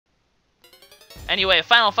Anyway,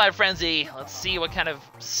 Final Five Frenzy. Let's see what kind of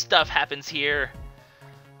stuff happens here.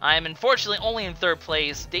 I'm unfortunately only in 3rd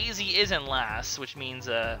place. Daisy is in last, which means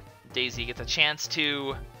Daisy gets a chance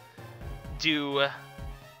to do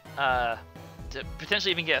to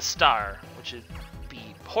potentially even get a star, which would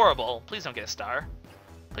be horrible. Please don't get a star.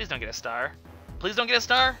 Please don't get a star. Please don't get a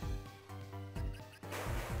star.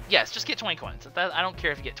 Yes, just get 20 coins. I don't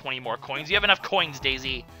care if you get 20 more coins. You have enough coins,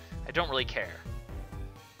 Daisy. I don't really care.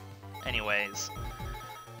 Anyways.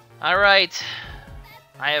 Alright.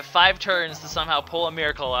 I have 5 turns to somehow pull a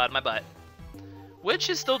miracle out of my butt. Which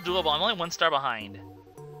is still doable. I'm only 1 star behind.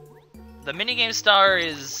 The minigame star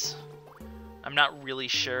is... I'm not really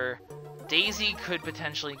sure. Daisy could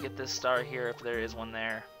potentially get this star here if there is one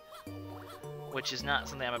there. Which is not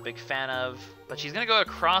something I'm a big fan of. But she's going to go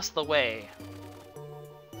across the way.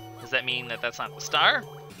 Does that mean that that's not the star?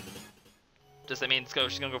 Does that mean she's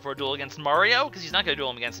going to go for a duel against Mario? Because she's not going to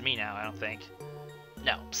duel him against me now, I don't think.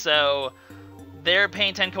 No. So, they're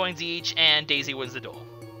paying 10 coins each, and Daisy wins the duel.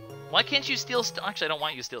 Why can't you steal... Actually, I don't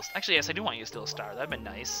want you to steal... Actually, yes, I do want you to steal a star. That would have been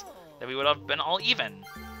nice. Then we would have been all even.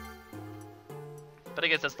 But I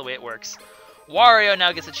guess that's the way it works. Wario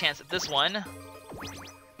now gets a chance at this one.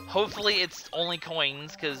 Hopefully it's only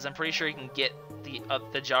coins, because I'm pretty sure you can get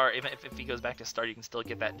the jar. Even if he goes back to start, you can still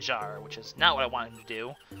get that jar, which is not what I wanted to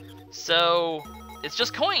do. So, it's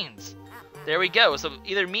just coins. There we go. So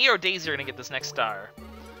either me or Daisy are going to get this next star.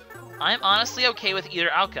 I'm honestly okay with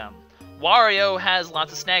either outcome. Wario has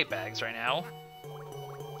lots of snag bags right now.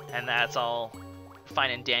 And that's all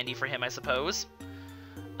fine and dandy for him, I suppose.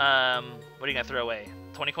 What are you going to throw away?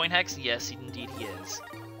 20 coin hex? Yes, indeed he is.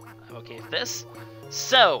 I'm okay with this.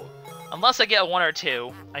 So, unless I get a 1 or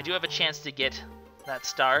 2, I do have a chance to get that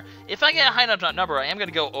star. If I get a high enough number, I am going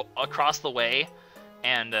to go across the way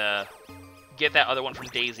and get that other one from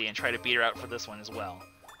Daisy and try to beat her out for this one as well.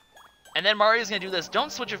 And then Mario's going to do this.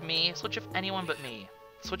 Don't switch with me. Switch with anyone but me.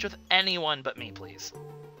 Switch with anyone but me, please.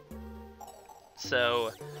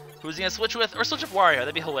 So, who's he going to switch with? Or switch with Wario.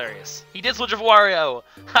 That'd be hilarious. He did switch with Wario.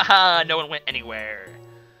 Haha, no one went anywhere.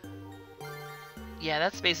 Yeah,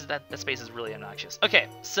 that space is really obnoxious. Okay,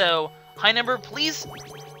 so high number, please.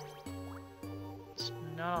 It's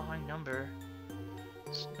not a high number.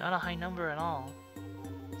 It's not a high number at all.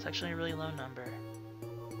 It's actually a really low number.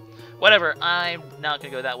 Whatever, I'm not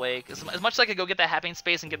gonna go that way because as much as I could go get that happening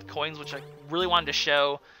space and get the coins, which I really wanted to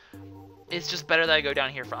show, it's just better that I go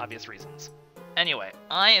down here for obvious reasons. Anyway,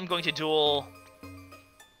 I am going to duel.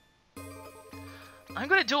 I'm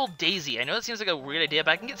going to duel Daisy. I know that seems like a weird idea,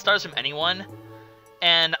 but I can get stars from anyone.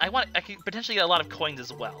 And I can potentially get a lot of coins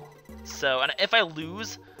as well. So, and if I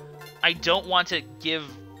lose, I don't want to give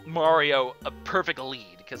Mario a perfect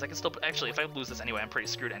lead, because I can still... Actually, if I lose this anyway, I'm pretty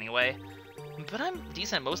screwed anyway. But I'm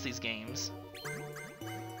decent at most of these games.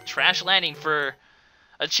 Trash landing for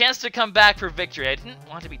a chance to come back for victory. I didn't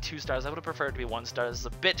want it to be 2 stars. I would have preferred it to be 1 star. This is a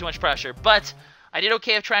bit too much pressure, but I did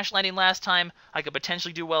okay with trash landing last time. I could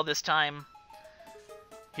potentially do well this time.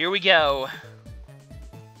 Here we go.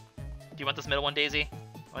 Do you want this middle one, Daisy?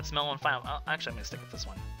 I want this middle one final. Actually, I'm going to stick with this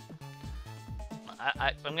one.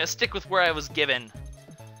 I'm going to stick with where I was given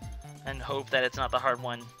and hope that it's not the hard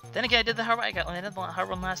one. Then again, I did the hard one. I did the hard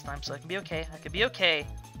one last time, so I can be okay. I can be okay.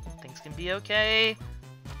 Things can be okay.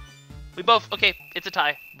 We both... Okay, it's a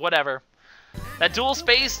tie. Whatever. That dual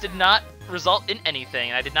space did not result in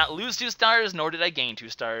anything. I did not lose 2 stars, nor did I gain 2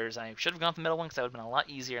 stars. I should have gone for the middle one because that would have been a lot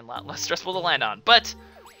easier and a lot less stressful to land on. But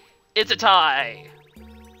it's a tie.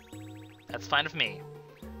 That's fine with me.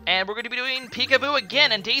 And we're going to be doing Peekaboo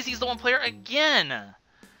again, and Daisy's the one player again.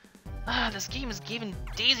 This game is giving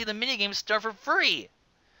Daisy the minigame star for free.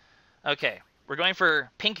 Okay, we're going for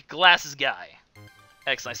Pink Glasses Guy.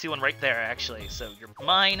 Excellent, I see one right there, actually. So you're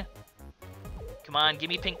mine. Come on, give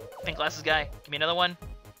me Pink Glasses Guy. Give me another one.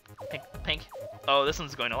 Pink. Oh, this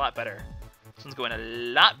one's going a lot better. This one's going a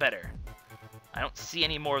lot better. I don't see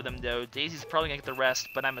any more of them, though. Daisy's probably going to get the rest,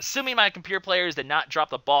 but I'm assuming my computer players did not drop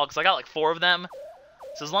the ball, because I got like 4 of them.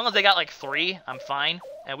 So as long as they got like 3, I'm fine.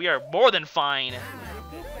 And we are more than fine.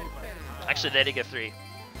 Actually, they did get 3.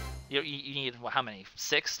 You need, how many?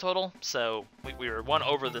 6 total? So we were 1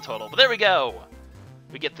 over the total. But there we go!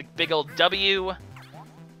 We get the big old W.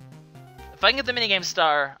 If I can get the minigame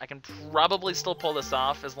star, I can probably still pull this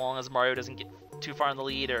off as long as Mario doesn't get too far in the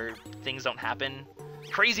lead or things don't happen.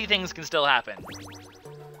 Crazy things can still happen.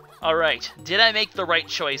 Alright, did I make the right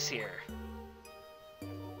choice here?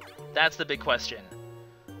 That's the big question.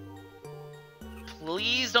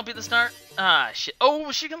 Please don't be the star. Ah, shit.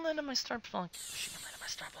 Oh, she can land on my star block. She can land on my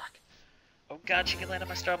star block. Oh god, she can land on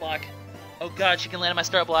my star block. Oh god, she can land on my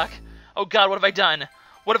star block. Oh god, what have I done?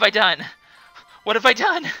 What have I done? What have I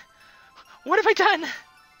done? What have I done?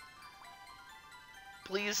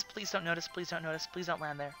 Please, please don't notice. Please don't notice. Please don't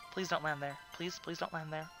land there. Please don't land there. Please, please don't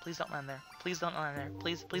land there. Please don't land there. Please don't land there.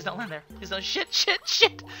 Please, please don't land there. Please don't. Shit, shit,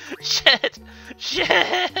 shit, shit,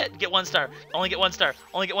 shit. Get 1 star. Only get 1 star.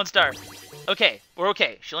 Only get 1 star. Okay, we're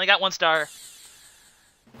okay. She only got 1 star.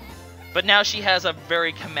 But now she has a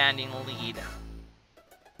very commanding lead.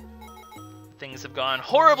 Things have gone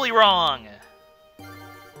horribly wrong.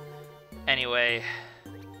 Anyway,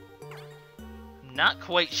 I'm not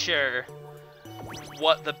quite sure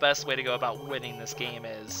what the best way to go about winning this game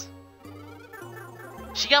is.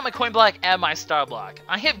 She got my coin block and my star block.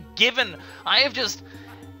 I have just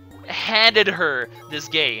handed her this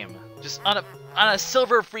game. Just on a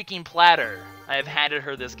silver freaking platter. I have handed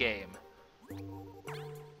her this game.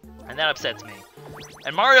 And that upsets me.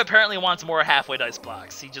 And Mario apparently wants more halfway dice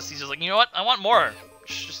blocks. He's just like, you know what? I want more.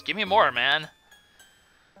 Just give me more, man.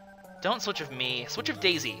 Don't switch with me. Switch with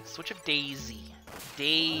Daisy. Switch with Daisy.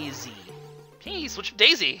 Daisy. Hey, switch with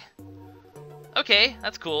Daisy. Okay,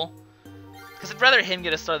 that's cool. Because I'd rather him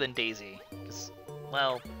get a star than Daisy. Because,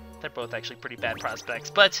 well, they're both actually pretty bad prospects.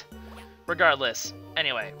 But, regardless.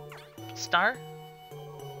 Anyway. Star?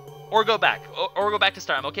 Or go back. Or go back to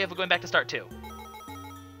star. I'm okay if we're going back to star too.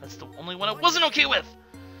 That's the only one I wasn't okay with!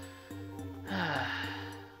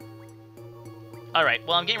 Alright,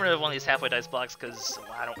 well I'm getting rid of one of these halfway dice blocks because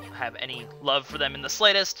I don't have any love for them in the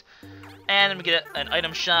slightest. And I'm gonna get an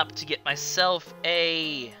item shop to get myself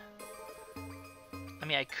a... I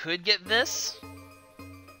mean, I could get this.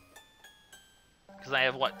 Because I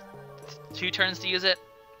have, what, 2 turns to use it?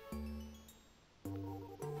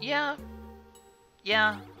 Yeah.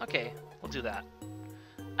 Yeah, okay, we'll do that.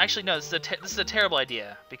 Actually, no, this is a terrible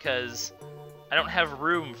idea, because I don't have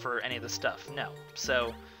room for any of this stuff, no.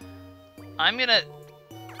 So, I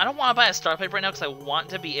don't want to buy a star pipe right now, because I want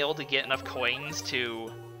to be able to get enough coins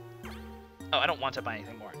to... Oh, I don't want to buy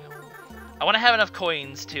anything more, no. I want to have enough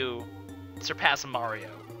coins to surpass Mario.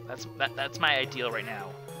 That's my ideal right now.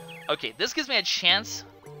 Okay, this gives me a chance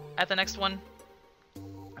at the next one.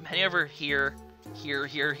 I'm heading over here,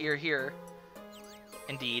 here.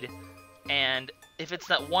 Indeed. And if it's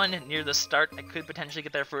that one near the start, I could potentially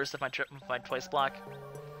get there first with my twice block.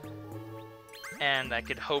 And I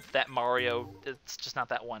could hope that Mario, it's just not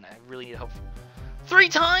that one. I really need to hope. 3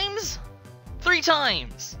 times? 3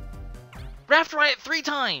 times! Raft Riot 3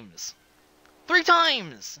 times! 3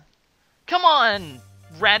 times! Come on,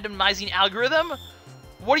 randomizing algorithm!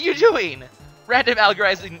 What are you doing? Random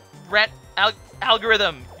algorithm!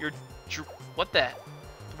 You're... What the...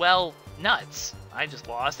 Well, nuts. I just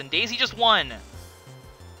lost, and Daisy just won!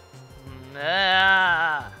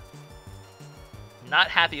 Nah. Not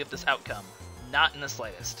happy with this outcome. Not in the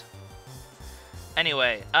slightest.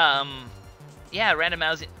 Anyway, yeah,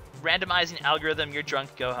 randomizing algorithm, you're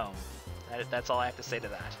drunk, go home. That's all I have to say to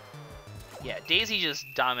that. Yeah, Daisy just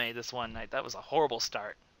dominated this one. That was a horrible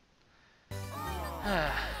start.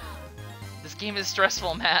 This game is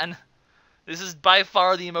stressful, man. This is by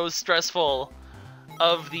far the most stressful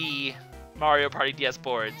of the Mario Party DS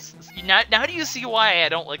boards. Now do you see why I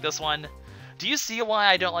don't like this one? Do you see why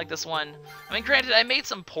I don't like this one? I mean, granted, I made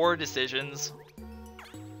some poor decisions.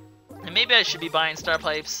 And maybe I should be buying star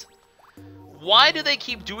pipes. Why do they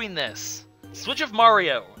keep doing this? Switch of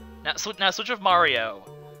Mario. Now switch of Mario.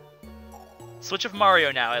 Switch of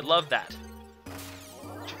Mario now. I love that.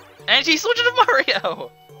 And he switched to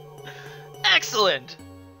Mario. Excellent.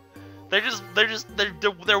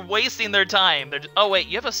 They're wasting their time. Oh wait,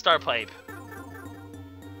 you have a star pipe.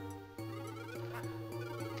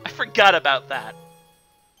 I forgot about that.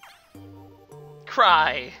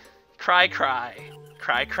 Cry. Cry, cry.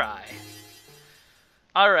 Cry, cry.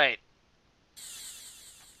 Alright.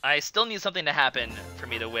 I still need something to happen for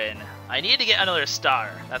me to win. I need to get another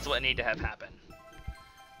star. That's what I need to have happen.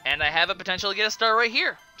 And I have a potential to get a star right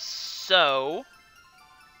here. So,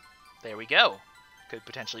 there we go. Could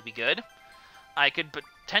potentially be good. I could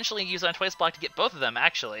potentially use on twice block to get both of them,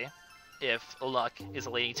 actually, if luck is a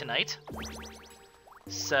lady tonight.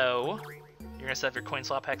 So, you're gonna set up your coin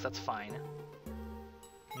swap hex. That's fine.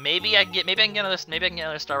 Maybe I can get another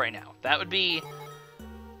star right now. That would be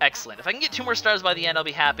excellent. If I can get 2 more stars by the end, I'll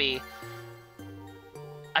be happy.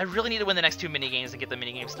 I really need to win the next 2 minigames to get the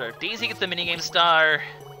minigame star. If Daisy gets the minigame star,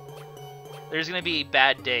 there's gonna be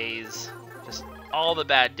bad days. Just all the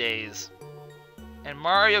bad days. And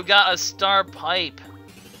Mario got a star pipe.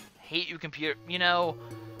 Hate you, computer. You know,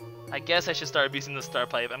 I guess I should start abusing the star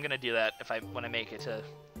pipe. I'm gonna do that when I make it to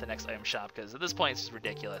the next item shop, because at this point it's just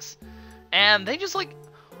ridiculous. And they just like,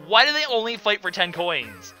 why do they only fight for 10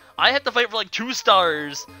 coins? I have to fight for like 2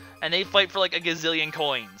 stars, and they fight for like a gazillion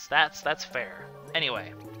coins. That's fair.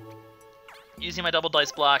 Anyway, using my double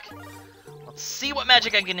dice block. Let's see what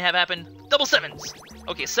magic I can have happen. Double sevens!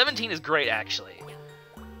 Okay, 17 is great, actually.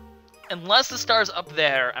 Unless the star's up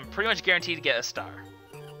there, I'm pretty much guaranteed to get a star.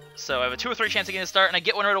 So I have a 2 or 3 chance of getting a star, and I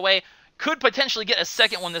get one right away. Could potentially get a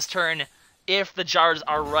second one this turn if the jars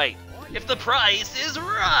are right. If the price is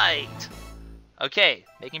right! Okay,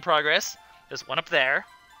 making progress. There's one up there.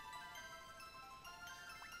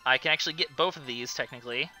 I can actually get both of these,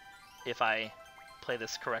 technically, if I play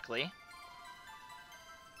this correctly.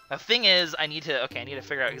 The thing is, I need to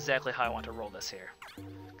figure out exactly how I want to roll this here.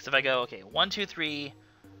 Because if I go, okay, 1, 2, 3,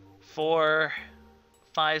 4,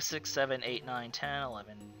 5, 6, 7, 8, 9, 10,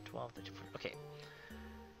 11, 12, 13, 14, okay.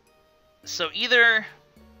 So either...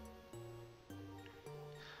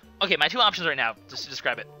 Okay, my 2 options right now, just to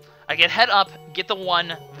describe it. I can head up, get the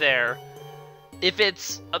 1 there. If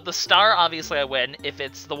it's the star, obviously I win. If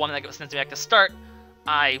it's the one that sends me back to start,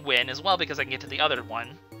 I win as well because I can get to the other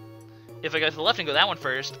one. If I go to the left and go that one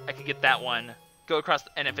first, I can get that one, go across,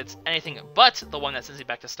 and if it's anything but the one that sends me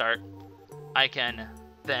back to start, I can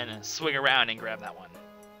then swing around and grab that one.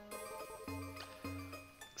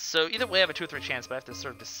 So either way I have a 2 or 3 chance, but I have to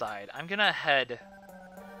sort of decide. I'm gonna head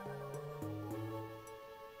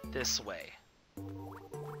this way.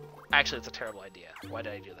 Actually, it's a terrible idea. Why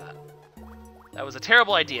did I do that? That was a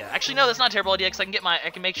terrible idea. Actually, no, that's not a terrible idea, because I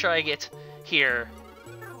can make sure I get here.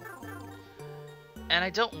 And I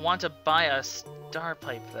don't want to buy a star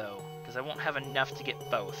pipe, though, because I won't have enough to get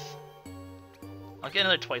both. I'll get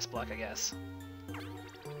another twice block, I guess.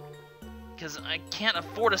 Because I can't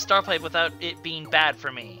afford a star pipe without it being bad for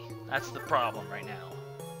me. That's the problem right now.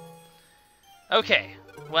 Okay,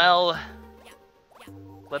 well,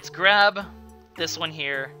 let's grab this one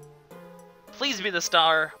here. Please be the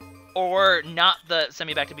star, or not the send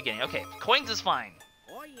me back to beginning. Okay, coins is fine.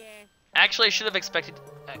 Oh, yeah. Actually, I should have expected...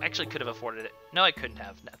 I actually could have afforded it. No, I couldn't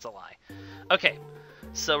have. That's a lie. Okay,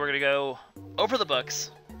 so we're going to go over the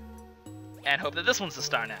books and hope that this one's the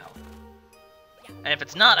star now. And if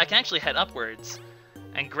it's not, I can actually head upwards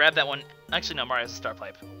and grab that one. Actually, no, Mario's a star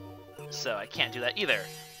pipe, so I can't do that either.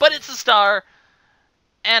 But it's a star,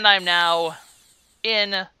 and I'm now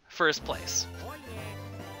in first place.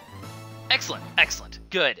 Excellent, excellent,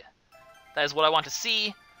 good. That is what I want to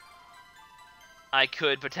see. I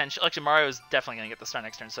could potentially... Actually, Mario's definitely going to get the star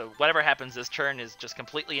next turn, so whatever happens this turn is just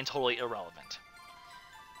completely and totally irrelevant.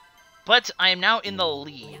 But I am now in the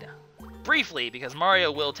lead. Briefly, because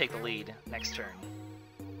Mario will take the lead next turn.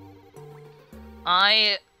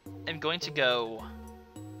 I am going to go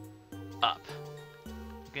up.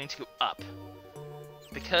 I'm going to go up.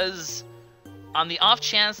 Because on the off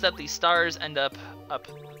chance that the stars end up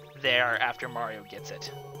there after Mario gets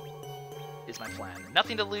it, is my plan.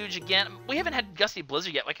 Nothing to Luge again. We haven't had Gusty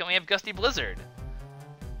Blizzard yet. Why can't we have Gusty Blizzard?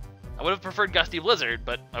 I would have preferred Gusty Blizzard,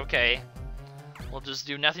 but okay. We'll just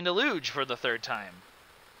do nothing to Luge for the 3rd time.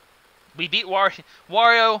 We beat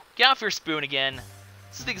Wario. Get off your spoon again.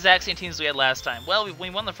 This is the exact same teams we had last time. Well, we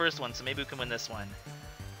won the first one, so maybe we can win this one.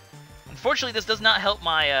 Unfortunately, this does not help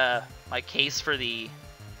my my case for the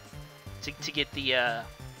to get the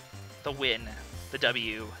win, the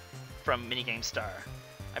W from Minigames Star.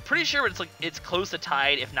 I'm pretty sure it's close to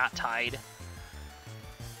tied, if not tied.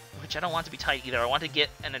 Which I don't want to be tied either. I want to get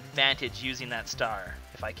an advantage using that star,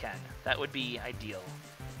 if I can. That would be ideal.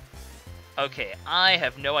 Okay, I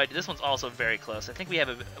have no idea. This one's also very close. I think we have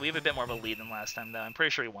a bit more of a lead than last time, though. I'm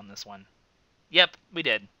pretty sure we won this one. Yep, we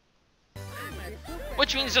did.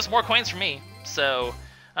 Which means just more coins for me. So,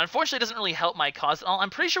 unfortunately, it doesn't really help my cause at all. I'm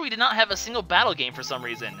pretty sure we did not have a single battle game for some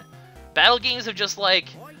reason. Battle games have just, like...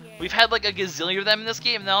 We've had, like, a gazillion of them in this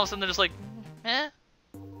game, and then all of a sudden they're just like... Meh.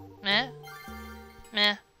 Meh.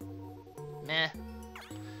 Meh. Meh.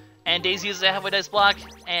 And Daisy uses a halfway dice block,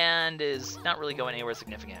 and is not really going anywhere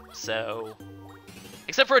significant, so...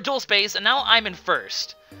 Except for a duel space, and now I'm in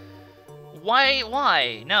first.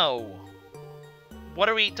 Why? No. What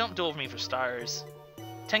are we... Don't duel with me for stars.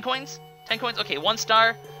 10 coins? 10 coins? Okay, 1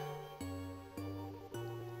 star.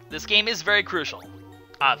 This game is very crucial,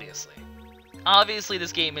 obviously. Obviously,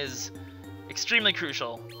 this game is extremely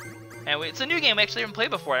crucial. And it's a new game we actually haven't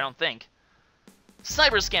played before, I don't think.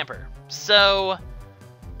 Cyber Scamper. So...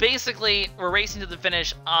 Basically, we're racing to the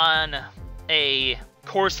finish on a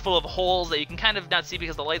course full of holes that you can kind of not see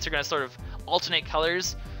because the lights are going to sort of alternate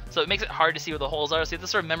colors. So it makes it hard to see where the holes are. So you have to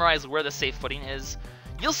sort of memorize where the safe footing is.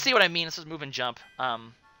 You'll see what I mean. It's just move and jump.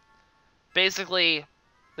 Basically,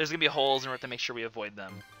 there's going to be holes and we have to make sure we avoid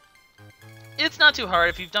them. It's not too hard.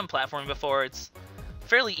 If you've done platforming before, it's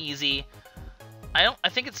fairly easy. I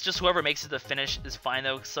think it's just whoever makes it to the finish is fine,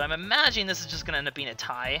 though. So I'm imagining this is just going to end up being a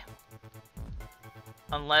tie.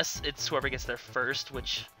 unless it's whoever gets there first,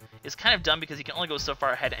 which is kind of dumb because you can only go so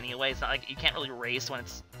far ahead anyway. It's not like you can't really race when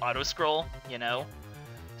it's auto-scroll, you know?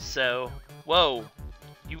 So, whoa,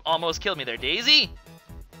 you almost killed me there, Daisy!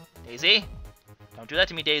 Daisy? Don't do that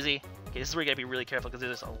to me, Daisy. Okay, this is where you gotta be really careful because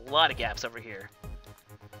there's a lot of gaps over here.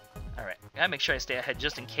 Alright, gotta make sure I stay ahead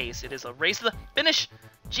just in case it is a race to the finish!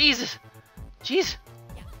 Jesus! Jeez!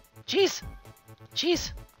 Jeez!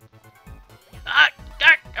 Jeez!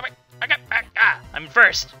 I'm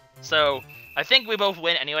first! So, I think we both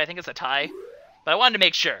win anyway. I think it's a tie. But I wanted to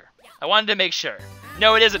make sure.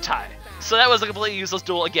 No, it is a tie. So that was a completely useless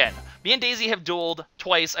duel again. Me and Daisy have dueled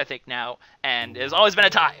twice, I think, now. And it has always been a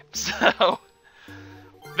tie. So,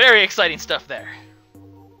 very exciting stuff there.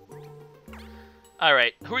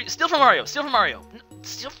 Alright, who are you? Steal from Mario! Steal from Mario!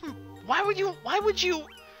 Steal from... Why would you...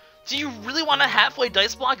 Do you really want a halfway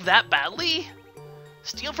dice block that badly?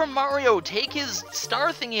 Steal from Mario! Take his star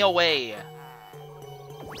thingy away!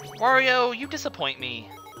 Wario, you disappoint me.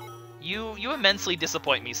 You immensely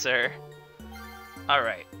disappoint me, sir.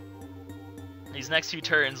 Alright. These next few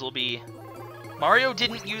turns will be... Mario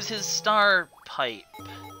didn't use his star pipe.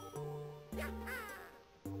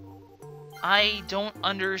 I don't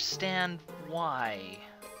understand why.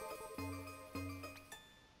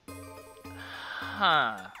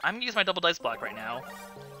 Huh. I'm gonna use my double dice block right now.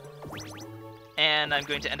 And I'm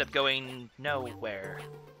going to end up going nowhere.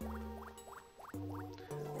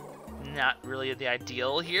 Not really the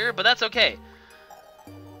ideal here, but that's okay.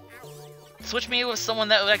 Switch me with someone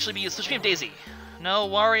that would actually be... Switch me with Daisy. No,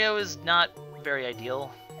 Wario is not very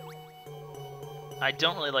ideal. I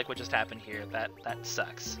don't really like what just happened here. That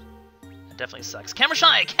sucks. It definitely sucks. Camera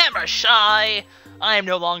shy! Camera shy! I am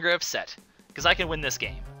no longer upset, because I can win this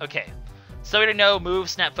game. Okay. So we already know Move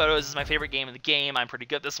Snap Photos is my favorite game in the game. I'm pretty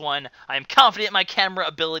good at this one. I am confident in my camera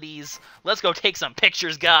abilities. Let's go take some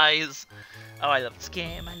pictures, guys. Oh, I love this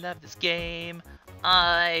game. I love this game.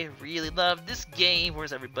 I really love this game.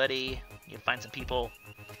 Where's everybody? Need to find some people.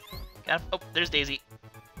 Oh, there's Daisy.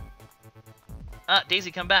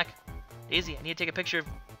 Daisy, come back. Daisy, I need to take a picture of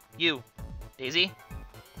you. Daisy?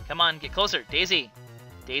 Come on, get closer. Daisy.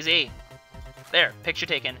 Daisy. There, picture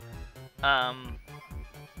taken.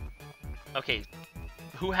 Okay,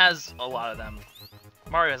 who has a lot of them?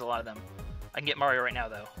 Mario has a lot of them. I can get Mario right now,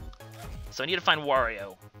 though. So I need to find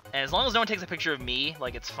Wario. And as long as no one takes a picture of me,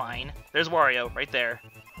 like, it's fine. There's Wario, right there.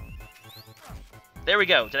 There we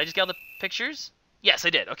go. Did I just get all the pictures? Yes, I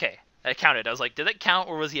did. Okay. That counted. I was like, did that count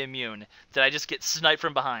or was he immune? Did I just get sniped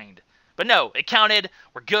from behind? But no, it counted.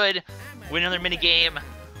 We're good. Win another minigame.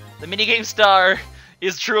 The minigame star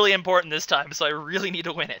is truly important this time, so I really need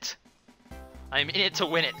to win it. I'm in it to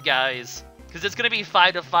win it, guys. Because it's going to be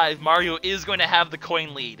 5-5. Mario is going to have the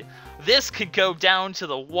coin lead. This could go down to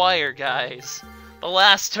the wire, guys. The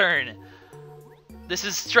last turn. This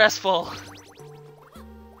is stressful.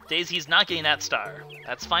 Daisy's not getting that star.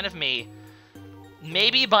 That's fine with me.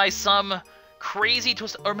 Maybe by some crazy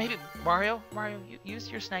twist... Or maybe... Mario, use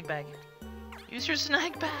your snag bag. Use your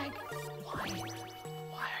snag bag. Why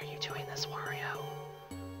are you doing this, Wario?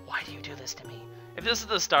 Why do you do this to me? If this is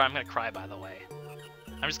the star, I'm going to cry, by the way.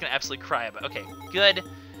 I'm just going to absolutely cry about it. Okay, good.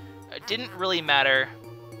 It didn't really matter.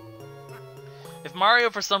 If Mario,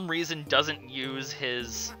 for some reason, doesn't use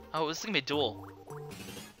his... Oh, this is going to be a duel.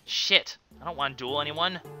 Shit. I don't want to duel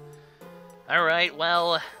anyone. Alright,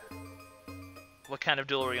 well... What kind of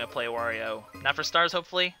duel are we going to play, Wario? Not for stars,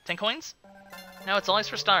 hopefully? 10 coins? No, it's always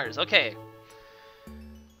for stars. Okay.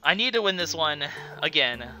 I need to win this one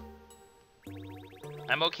again.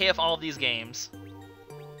 I'm okay with all of these games.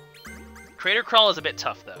 Crater Crawl is a bit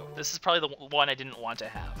tough, though. This is probably the one I didn't want to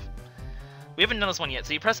have. We haven't done this one yet,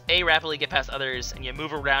 so you press A rapidly, get past others, and you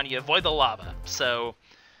move around, you avoid the lava. So,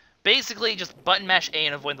 basically, just button mash A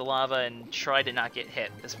and avoid the lava and try to not get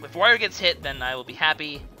hit. If Wario gets hit, then I will be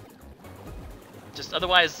happy. Just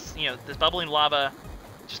otherwise, you know, this bubbling lava,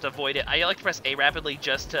 just avoid it. I like to press A rapidly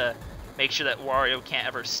just to make sure that Wario can't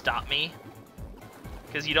ever stop me.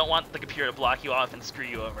 Because you don't want the computer to block you off and screw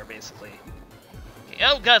you over, basically. Okay.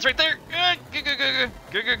 Oh, God, it's right there!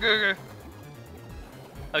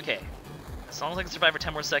 Okay. As long as I can survive for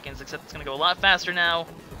 10 more seconds, except it's going to go a lot faster now.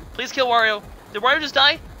 Please kill Wario. Did Wario just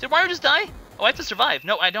die? Did Wario just die? Oh, I have to survive.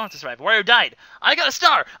 No, I don't have to survive. Wario died. I got a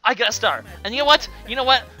star. I got a star. And you know what? You know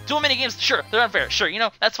what? Dual minigames, sure, they're unfair. Sure, you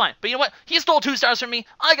know, that's fine. But you know what? He stole 2 stars from me.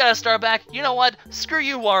 I got a star back. You know what? Screw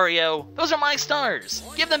you, Wario. Those are my stars.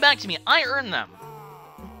 Give them back to me. I earned them.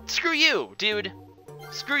 Screw you, dude.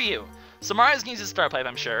 Screw you. So Mario's gonna use his star pipe,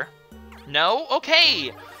 I'm sure. No?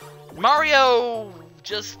 Okay. Mario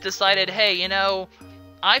just decided, hey, you know,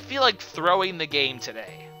 I feel like throwing the game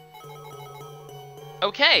today.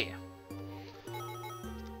 Okay.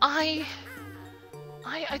 I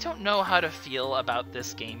don't know how to feel about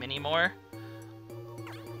this game anymore.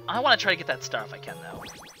 I want to try to get that star if I can, though.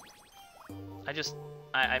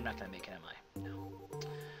 I'm not gonna make it, am I? No.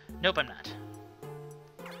 Nope, I'm not.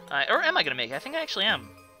 Or am I gonna make it? I think I actually am.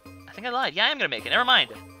 I think I lied. Yeah, I am gonna make it. Never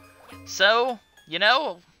mind. So, you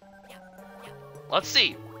know, let's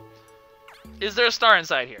see. Is there a star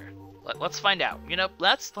inside here? Let's find out. You know,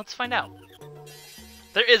 let's find out.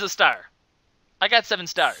 There is a star. I got 7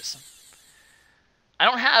 stars. I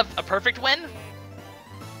don't have a perfect win.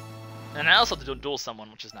 And I also have to duel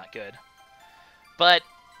someone, which is not good. But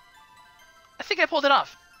I think I pulled it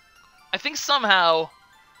off. I think somehow,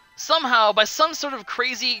 by some sort of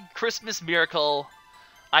crazy Christmas miracle,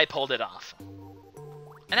 I pulled it off.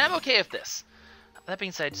 And I'm okay with this. That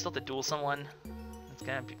being said, I still have to duel someone.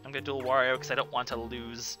 I'm gonna duel Wario because I don't want to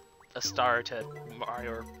lose a star to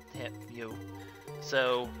Mario or you.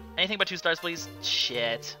 So, anything but 2 stars, please.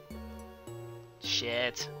 Shit.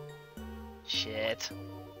 Shit. Shit.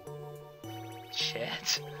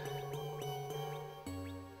 Shit.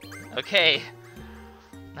 Okay.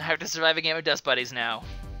 I have to survive a game of Dust Buddies now.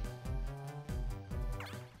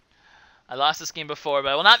 I lost this game before, but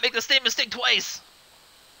I will not make the same mistake twice!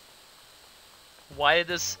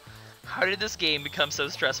 How did this game become so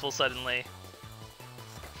stressful suddenly?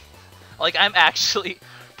 Like, I'm actually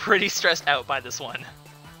pretty stressed out by this one.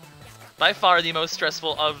 By far the most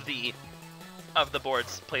stressful of the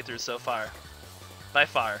board's playthroughs so far. By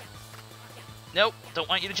far. Nope, don't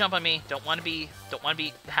want you to jump on me. Don't want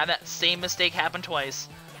to have that same mistake happen twice.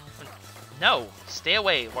 No, stay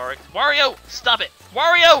away, Wario, stop it.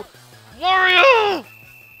 Wario! Wario!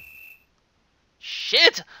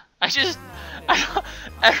 Shit!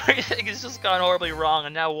 Everything has just gone horribly wrong,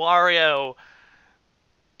 and now Wario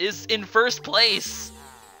is in first place.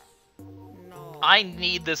 No. I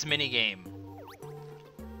need this minigame.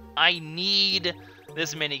 I need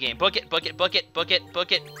this minigame. Book it, book it, book it, book it,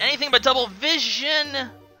 book it. Anything but double vision.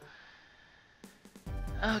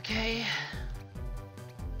 Okay.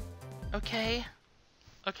 Okay.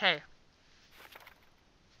 Okay.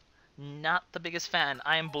 Not the biggest fan.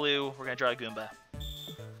 I am blue. We're gonna draw a Goomba.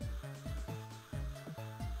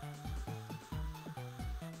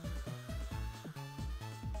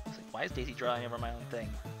 Why is Daisy drawing over my own thing?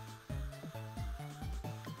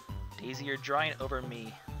 Daisy, you're drawing over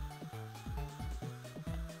me.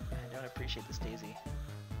 I don't appreciate this, Daisy.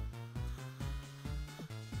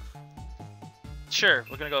 Sure,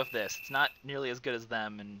 we're gonna go with this. It's not nearly as good as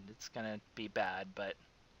them, and it's gonna be bad, but...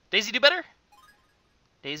 Daisy, do better?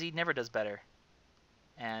 Daisy never does better.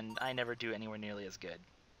 And I never do anywhere nearly as good.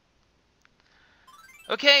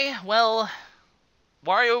 Okay, well...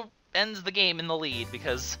 Wario ends the game in the lead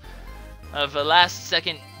because of a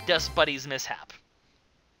last-second Dust Buddies mishap,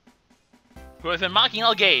 who have been mocking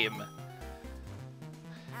all game.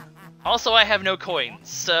 Also, I have no coins,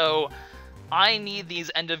 so I need these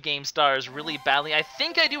end-of-game stars really badly. I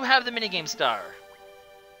think I do have the minigame star.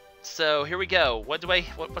 So, here we go. What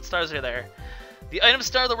stars are there? The item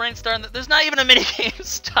star, the rank star, and there's not even a minigame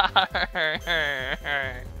star!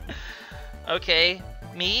 Okay,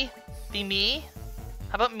 me? Be me?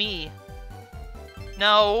 How about me?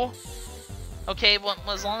 No. Okay, well,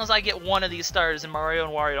 as long as I get one of these stars and Mario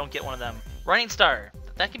and Wario don't get one of them. Running star.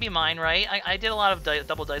 That can be mine, right? I did a lot of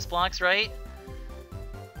double dice blocks, right?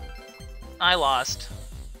 I lost.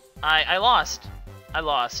 I lost. I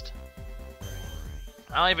lost.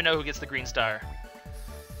 I don't even know who gets the green star.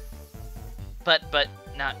 But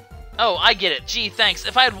not... Oh, I get it. Gee, thanks.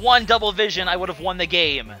 If I had one double vision, I would have won the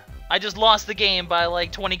game. I just lost the game by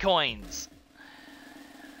like 20 coins.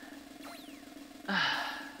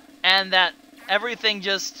 And that everything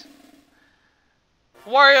just...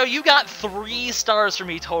 Wario, you got 3 stars for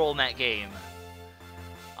me total in that game.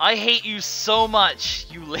 I hate you so much,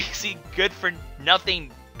 you lazy,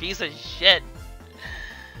 good-for-nothing piece of shit.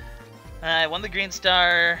 I won the green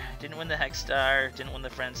star, didn't win the hex star, didn't win the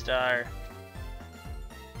friend star.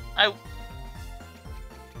 Hang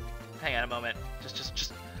on a moment.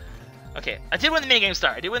 Just... Okay, I did win the minigame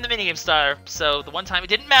star. I did win the minigame star, so the one time it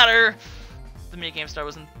didn't matter. The minigame star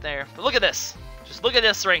wasn't there. But look at this. Just look at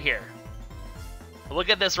this right here. Look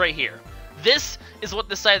at this right here. This is what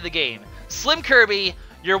decided the game. Slim Kirby,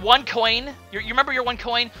 your 1 coin. You remember your 1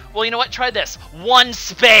 coin? Well, you know what? Try this. 1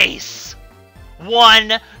 space.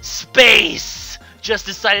 1 space just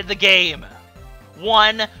decided the game.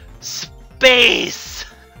 1 space.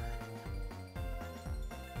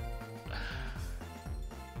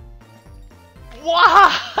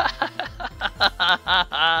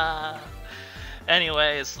 Wow.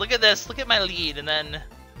 Anyways, look at this. Look at my lead, and then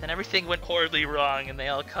everything went horribly wrong, and they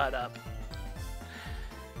all caught up.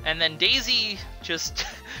 And then Daisy just...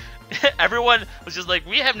 everyone was just like,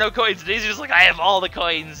 we have no coins. Daisy was like, I have all the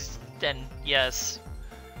coins. Then, yes.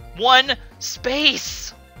 One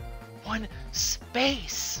space! One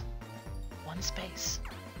space! One space.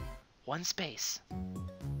 One space.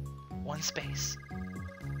 One space.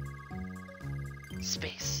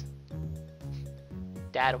 Space.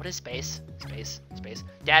 Dad, what is space? Space. Space.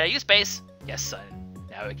 Dad, are you space? Yes, son.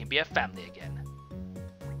 Now we can be a family again.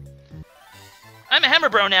 I'm a hammer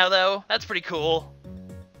bro now, though. That's pretty cool.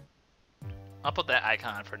 I'll put that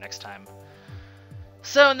icon for next time.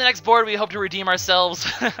 So in the next board, we hope to redeem ourselves.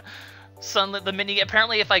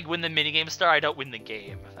 Apparently, if I win the minigame star, I don't win the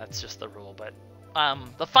game. That's just the rule. But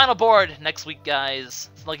the final board next week, guys.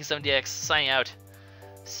 It's Lucky7DX signing out.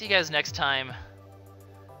 See you guys next time.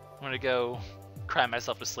 I'm gonna go cry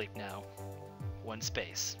myself to sleep now. One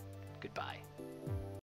space. Goodbye.